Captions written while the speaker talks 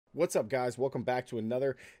What's up, guys? Welcome back to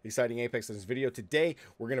another exciting Apex Legends video. Today,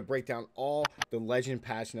 we're going to break down all the Legend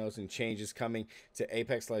patch notes and changes coming to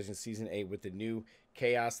Apex Legends Season 8 with the new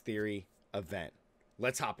Chaos Theory event.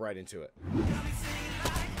 Let's hop right into it.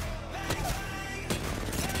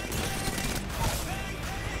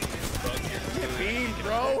 Get beamed,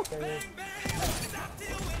 bro!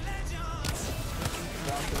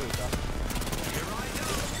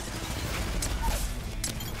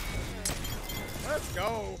 Let's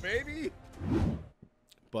go, baby.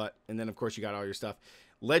 And then of course you got all your stuff.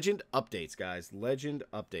 Legend updates, guys. Legend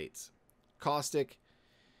updates. Caustic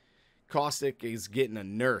is getting a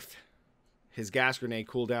nerf. His gas grenade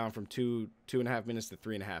cooldown from 2.5 minutes to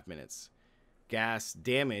 3.5 minutes. Gas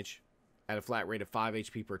damage at a flat rate of 5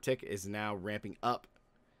 HP per tick is now ramping up.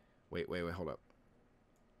 Wait, hold up.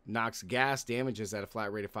 Knocks gas damages at a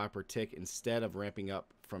flat rate of 5 per tick instead of ramping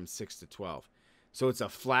up from 6 to 12. So it's a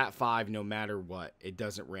flat 5 no matter what. It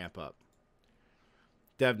doesn't ramp up.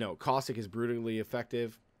 Dev note, Caustic is brutally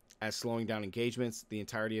effective at slowing down engagements. The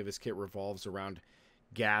entirety of his kit revolves around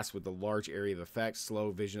gas with a large area of effect,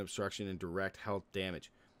 slow vision obstruction, and direct health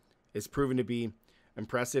damage. It's proven to be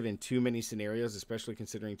impressive in too many scenarios, especially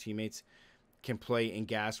considering teammates can play in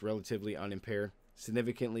gas relatively unimpaired,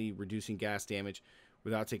 significantly reducing gas damage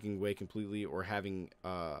without taking away completely or having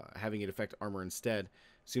it affect armor instead.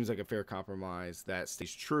 Seems like a fair compromise that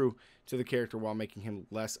stays true to the character while making him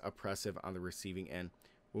less oppressive on the receiving end.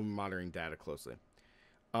 We'll be monitoring data closely.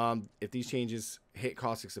 If these changes hit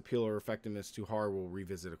Caustic's appeal or effectiveness too hard, we'll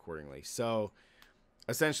revisit accordingly. So,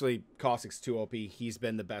 essentially, Caustic's too OP. He's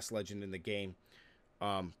been the best legend in the game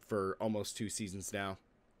for almost 2 seasons now.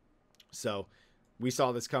 So, we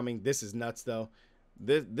saw this coming. This is nuts, though.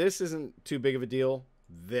 This isn't too big of a deal.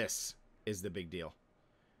 This is the big deal.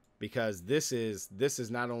 Because this is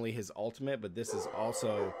not only his ultimate, but this is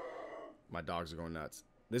also... My dogs are going nuts.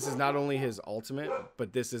 This is not only his ultimate,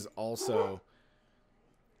 but this is also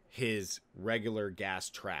his regular gas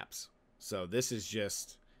traps. So this is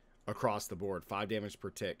just across the board. 5 damage per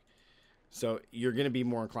tick. So you're going to be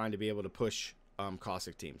more inclined to be able to push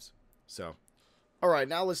Caustic teams. So, alright,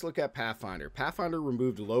 now let's look at Pathfinder. Pathfinder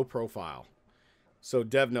removed low profile. So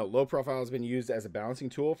dev note, low profile has been used as a balancing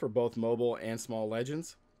tool for both mobile and small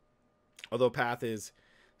legends. Although Path is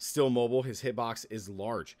still mobile, his hitbox is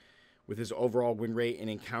large. With his overall win rate and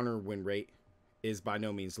encounter win rate is by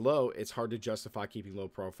no means low, it's hard to justify keeping low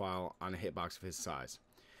profile on a hitbox of his size.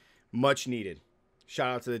 Much needed.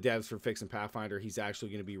 Shout out to the devs for fixing Pathfinder. He's actually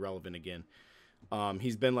going to be relevant again.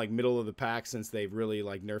 He's been like middle of the pack since they've really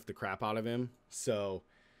like nerfed the crap out of him. So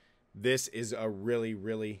this is a really,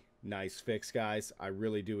 really nice fix, guys. I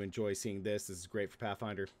really do enjoy seeing this. This is great for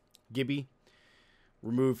Pathfinder. Gibby.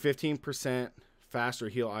 Remove 15% faster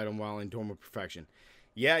heal item while in Dorm of Perfection.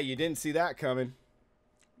 Yeah, you didn't see that coming.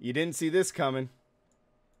 You didn't see this coming.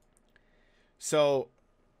 So,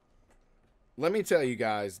 let me tell you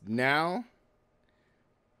guys, now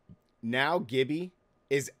Gibby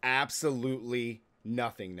is absolutely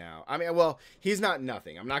nothing now. I mean, well, he's not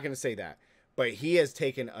nothing. I'm not going to say that. But he has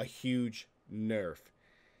taken a huge nerf.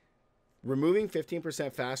 Removing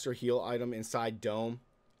 15% faster heal item inside Dome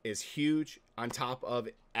is huge, on top of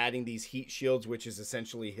adding these heat shields, which is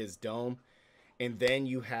essentially his dome. And then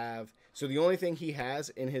you have, so the only thing he has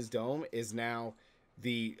in his dome is now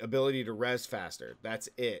the ability to res faster. That's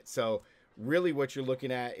it. So really what you're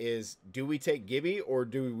looking at is, do we take Gibby or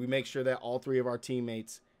do we make sure that all 3 of our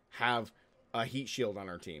teammates have a heat shield on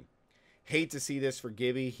our team? Hate to see this for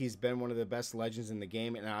Gibby. He's been one of the best legends in the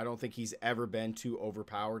game, and I don't think he's ever been too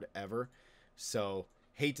overpowered ever. So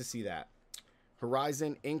hate to see that.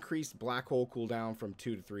 Horizon increased black hole cooldown from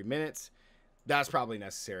 2 to 3 minutes. That's probably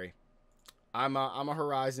necessary. I'm a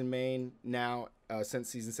Horizon main now since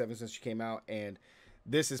Season 7, since she came out. And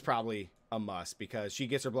this is probably a must because she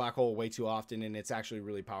gets her black hole way too often. And it's actually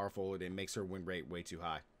really powerful. And it makes her win rate way too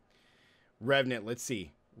high. Revenant, let's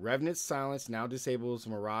see. Revenant's silence now disables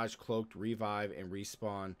Mirage, Cloaked, Revive, and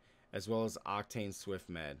Respawn. As well as Octane Swift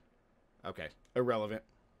Med. Okay, irrelevant.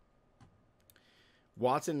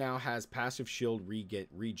 Watson now has passive shield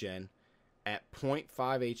regen at 0.5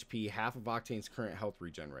 HP, half of Octane's current health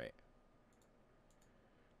regen rate.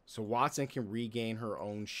 So Watson can regain her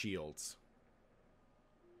own shields.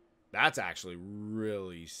 That's actually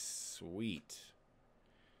really sweet.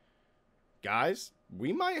 Guys,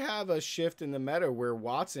 we might have a shift in the meta where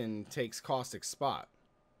Watson takes Caustic's spot.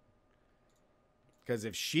 Because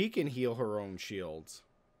if she can heal her own shields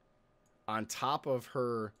on top of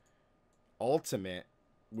her ultimate,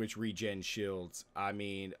 which regen shields, I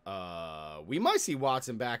mean, we might see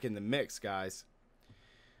Watson back in the mix, guys.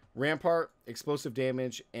 Rampart, explosive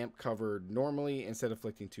damage, amp covered normally instead of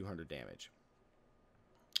inflicting 200 damage.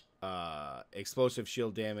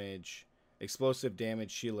 Explosive damage,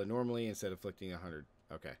 Sheila normally instead of inflicting 100.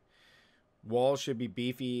 Okay. Walls should be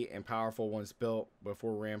beefy and powerful once built.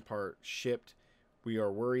 Before Rampart shipped, we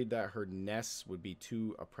are worried that her nests would be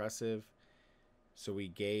too oppressive, so we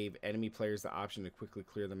gave enemy players the option to quickly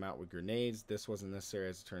clear them out with grenades. This wasn't necessary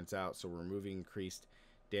as it turns out, so we're removing increased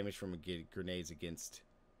damage from grenades against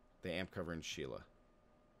the amp covering Sheila.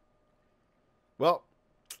 Well,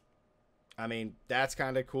 I mean, that's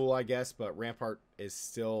kind of cool, I guess, but Rampart is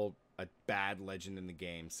still a bad legend in the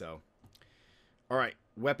game, so. All right,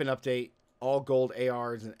 weapon update. All gold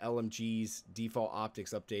ARs and LMGs default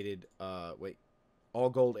optics updated. All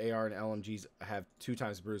gold AR and LMGs have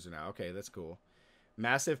 2x bruiser now. Okay, that's cool.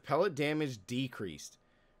 Massive pellet damage decreased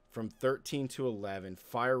from 13 to 11.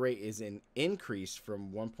 Fire rate is increased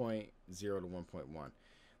from 1.0 to 1.1.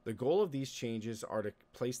 The goal of these changes are to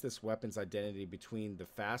place this weapon's identity between the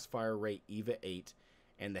fast fire rate EVA 8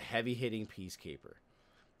 and the heavy hitting Peacekeeper.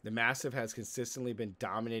 The Massive has consistently been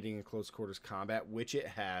dominating in close quarters combat, which it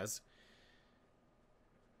has.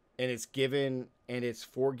 And it's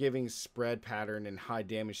forgiving spread pattern and high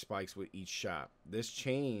damage spikes with each shot. This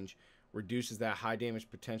change reduces that high damage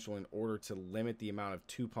potential in order to limit the amount of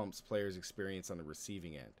 2 pumps players experience on the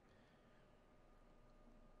receiving end.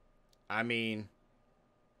 I mean,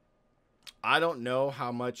 I don't know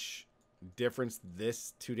how much difference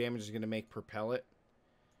this 2 damage is going to make per pellet,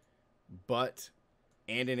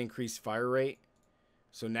 and an increased fire rate.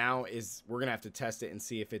 So now we're going to have to test it and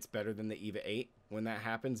see if it's better than the EVA 8 when that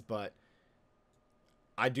happens. But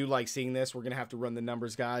I do like seeing this. We're going to have to run the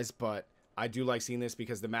numbers, guys, but I do like seeing this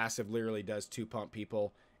because the Massive literally does 2 pump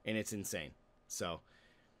people, and it's insane. So,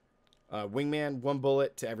 Wingman, 1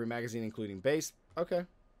 bullet to every magazine, including base. Okay.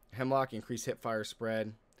 Hemlock, increased hip fire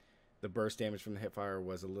spread. The burst damage from the hip fire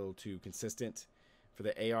was a little too consistent for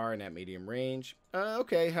the AR and at medium range.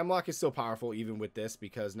 Okay, Hemlock is still powerful even with this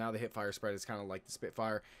because now the hip fire spread is kind of like the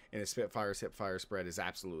Spitfire, and the Spitfire's hip fire spread is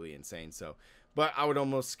absolutely insane. So, but I would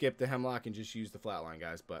almost skip the Hemlock and just use the flatline,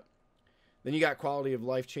 guys. But then you got quality of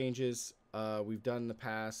life changes. We've done in the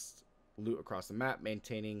past loot across the map,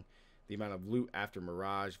 maintaining the amount of loot after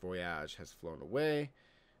Mirage Voyage has flown away.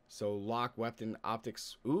 So lock weapon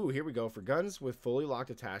optics. Ooh, here we go. For guns with fully locked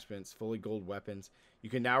attachments, fully gold weapons, you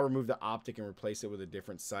can now remove the optic and replace it with a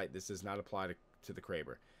different sight. This does not apply to the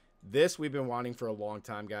Kraber. This we've been wanting for a long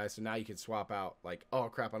time, guys. So now you can swap out like, oh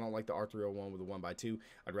crap, I don't like the R301 with a 1x2.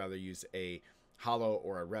 I'd rather use a hollow,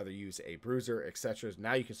 or I'd rather use a bruiser, etc.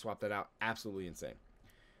 Now you can swap that out. Absolutely insane.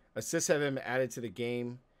 Assists have been added to the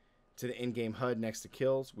game, to the in-game HUD next to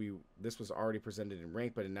kills. This was already presented in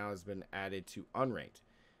ranked, but it now has been added to unranked.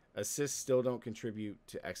 Assists still don't contribute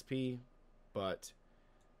to XP, but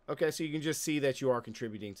okay, so you can just see that you are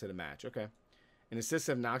contributing to the match. Okay. And assists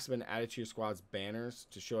have now been added to your squad's banners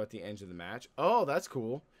to show at the end of the match. Oh, that's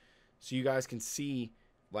cool. So you guys can see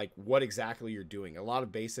like what exactly you're doing. A lot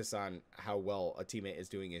of basis on how well a teammate is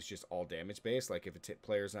doing is just all damage based. Like if a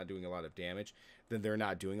player's not doing a lot of damage, then they're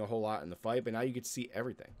not doing a whole lot in the fight. But now you get to see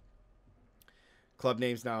everything. Club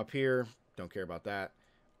names now appear. Don't care about that.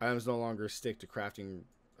 Items no longer stick to crafting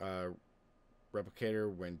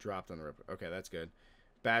replicator when dropped on the okay, that's good.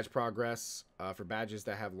 Badge progress. For badges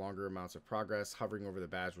that have longer amounts of progress, hovering over the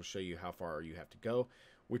badge will show you how far you have to go,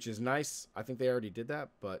 which is nice. I think they already did that,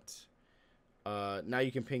 but now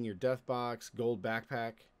you can ping your death box. Gold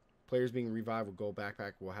backpack. Players being revived with gold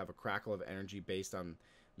backpack will have a crackle of energy based on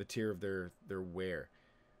the tier of their wear.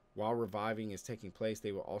 While reviving is taking place,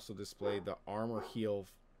 they will also display the armor heal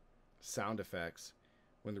sound effects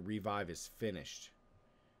when the revive is finished.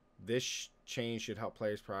 This change should help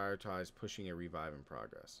players prioritize pushing a revive in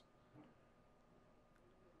progress.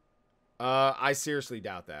 I seriously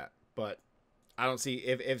doubt that, but I don't see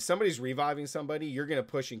if somebody's reviving somebody, you're gonna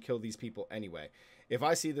push and kill these people anyway. If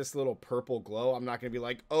I see this little purple glow, I'm not gonna be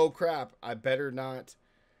like, oh crap, I better not,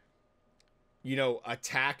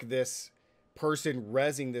 attack this person,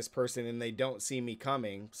 rezzing this person, and they don't see me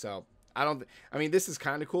coming. So I mean, this is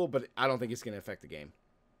kind of cool, but I don't think it's gonna affect the game.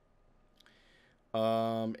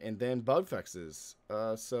 And then bug fixes.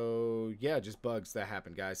 So yeah, just bugs that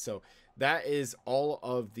happen, guys. So that is all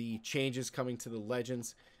of the changes coming to the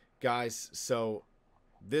Legends, guys. So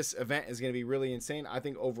this event is going to be really insane. I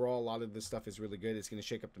think overall a lot of this stuff is really good. It's going to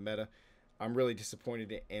shake up the meta. I'm really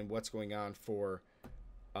disappointed in what's going on for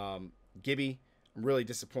Gibby. I'm really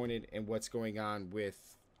disappointed in what's going on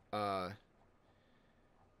with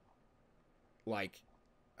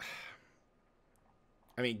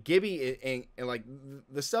I mean, Gibby and like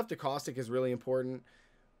the stuff to Caustic is really important,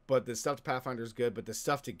 But the stuff to Pathfinder is good. But the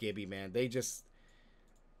stuff to Gibby, man, they just...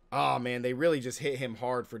 Oh, man, they really just hit him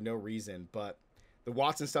hard for no reason. But the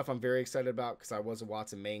Watson stuff I'm very excited about because I was a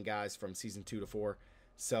Watson main, guys, from Season 2 to 4.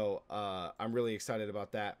 So I'm really excited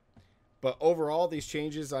about that. But overall, these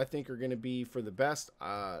changes, I think, are going to be for the best.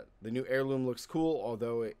 The new heirloom looks cool,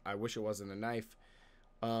 although I wish it wasn't a knife.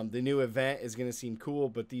 The new event is going to seem cool,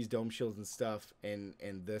 but these dome shields and stuff and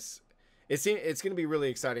this... It's going to be really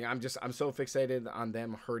exciting. I'm so fixated on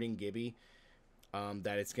them hurting Gibby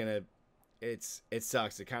that it's going to... It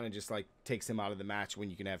sucks. It kind of just like takes him out of the match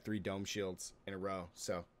when you can have 3 dome shields in a row.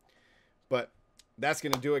 So, but that's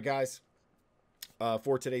going to do it, guys.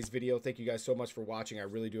 For today's video. Thank you guys so much for watching. I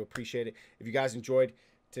really do appreciate it. If you guys enjoyed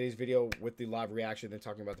today's video with the live reaction and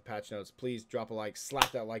talking about the patch notes, please drop a like,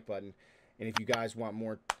 slap that like button. And if you guys want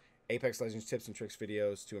more Apex Legends tips and tricks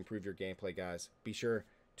videos to improve your gameplay, guys, be sure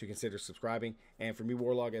to consider subscribing. And for me,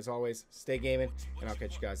 Warlug, as always, stay gaming, and I'll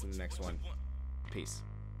catch you guys in the next one. Peace.